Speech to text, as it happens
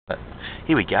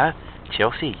Here we go.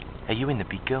 Chelsea, are you in the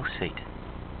big girl seat?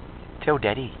 Tell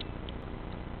Daddy.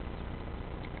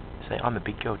 Say, I'm a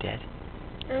big girl, Dad.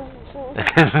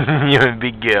 You're a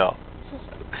big girl.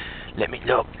 Let me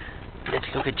look. Let's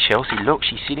look at Chelsea. Look,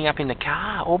 she's sitting up in the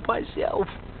car all by herself.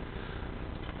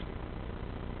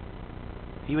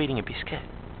 Are you eating a biscuit?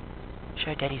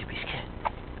 Show Daddy's a biscuit.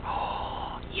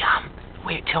 Oh, yum.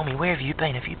 Tell me, where have you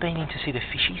been? Have you been in to see the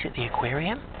fishies at the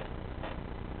aquarium?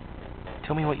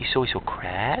 Tell me what you saw. You saw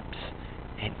crabs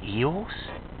and eels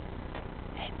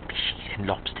and fishies and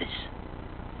lobsters.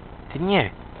 Didn't you?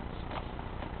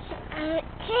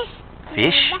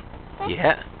 Fish?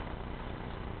 Yeah.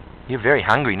 You're very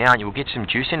hungry now, and you'll get some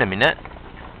juice in a minute.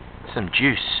 Some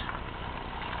juice.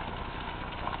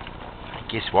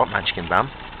 Guess what, Munchkin Bum?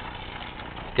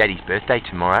 Daddy's birthday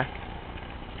tomorrow.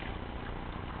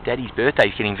 Daddy's birthday.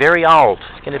 He's getting very old.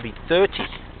 He's going to be 30. Juice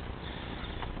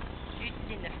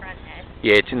is in the front, Dad.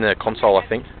 Yeah, it's in the console, I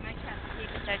think. Make sure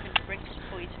it's open to breakfast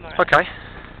for you tomorrow. Okay.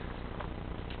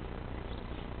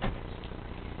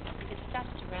 If it starts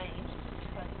to rain,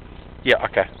 but Yeah,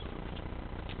 okay.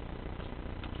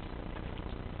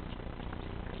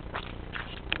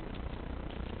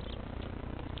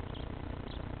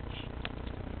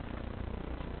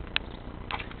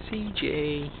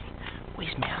 CJ,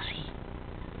 where's Mousy?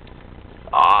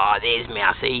 Oh, there's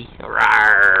Mousy.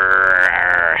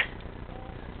 Rawr.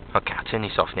 Okay, I'll turn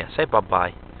this off now. Say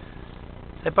bye-bye.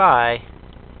 Say bye.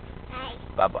 Bye.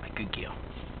 Bye-bye, good girl.